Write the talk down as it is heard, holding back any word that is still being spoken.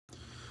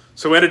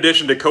So in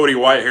addition to Cody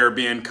Whitehair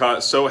being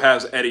cut, so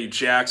has Eddie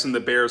Jackson. The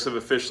Bears have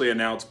officially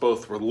announced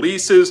both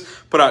releases,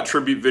 put out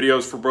tribute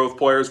videos for both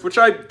players, which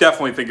I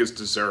definitely think is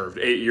deserved.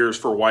 8 years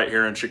for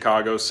Whitehair in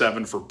Chicago,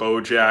 7 for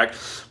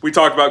Bojack. We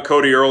talked about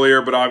Cody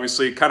earlier, but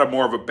obviously kind of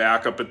more of a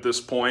backup at this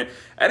point.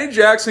 Eddie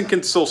Jackson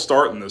can still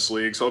start in this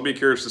league, so I'll be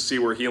curious to see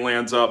where he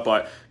lands up,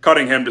 but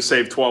cutting him to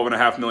save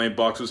 $12.5 million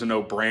was a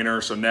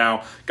no-brainer. So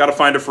now got to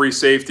find a free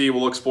safety.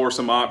 We'll explore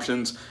some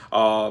options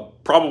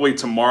probably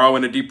tomorrow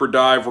in a deeper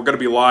dive. We're going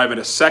to be live in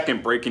a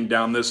second breaking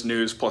down this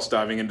news, plus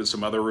diving into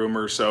some other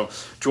rumors. So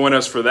join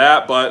us for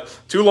that. But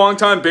 2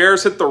 longtime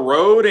Bears hit the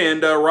road,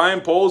 and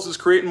Ryan Poles is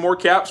creating more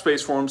cap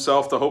space for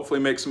himself to hopefully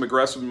make some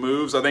aggressive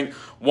moves. I think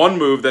one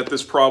move that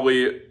this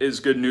probably is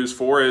good news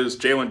for is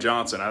Jalen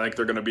Johnson. I think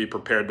they're going to be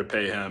prepared to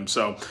pay him.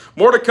 So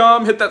more to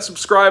come. Hit that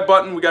subscribe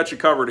button. We got you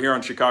covered here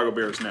on Chicago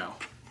Bears Now.